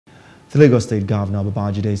The Lagos State Governor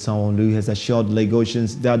Babajide Sanwo-Olu has assured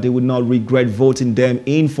Lagosians that they would not regret voting them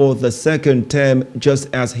in for the second term,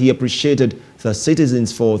 just as he appreciated the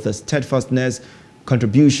citizens for the steadfastness,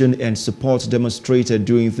 contribution and support demonstrated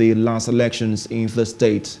during the last elections in the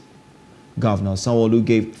state. Governor Sanwo-Olu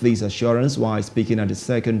gave this assurance while speaking at the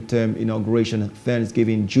second term inauguration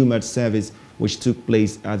Thanksgiving Jumat service, which took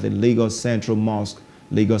place at the Lagos Central Mosque,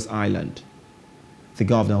 Lagos Island. The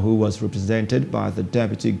governor, who was represented by the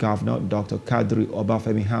Deputy Governor, Dr. Kadri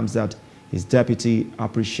Obafemi Hamzat, his deputy,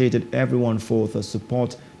 appreciated everyone for the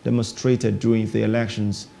support demonstrated during the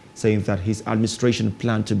elections, saying that his administration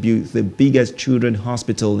planned to build the biggest children's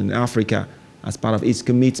hospital in Africa as part of its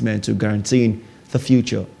commitment to guaranteeing the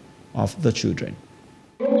future of the children.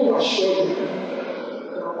 I want to assure you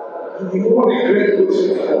that you will not regret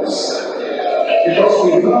voting for us because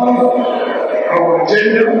we have our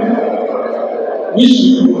agenda, which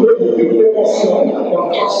we will be focusing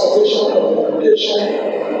on transportation, communication,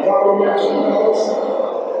 environment, and health.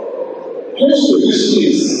 Close to this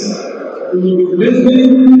place, we will be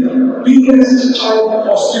building the biggest child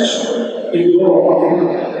hospital in the world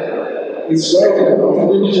of Africa. It's right in the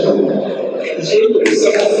region. It's going to be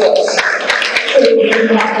second first. So we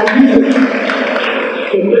are committed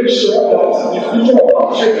to make sure that the future of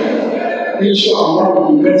our children, inshallah,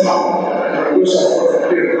 will be better than those of our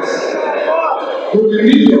parents. We will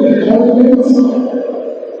need your encouragement,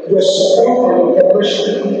 your support, and your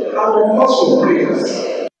cooperation, and of course your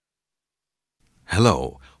prayers.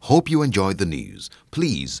 Hello, hope you enjoyed the news.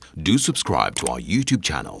 Please do subscribe to our YouTube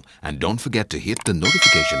channel and don't forget to hit the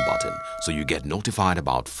notification button so you get notified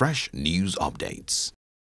about fresh news updates.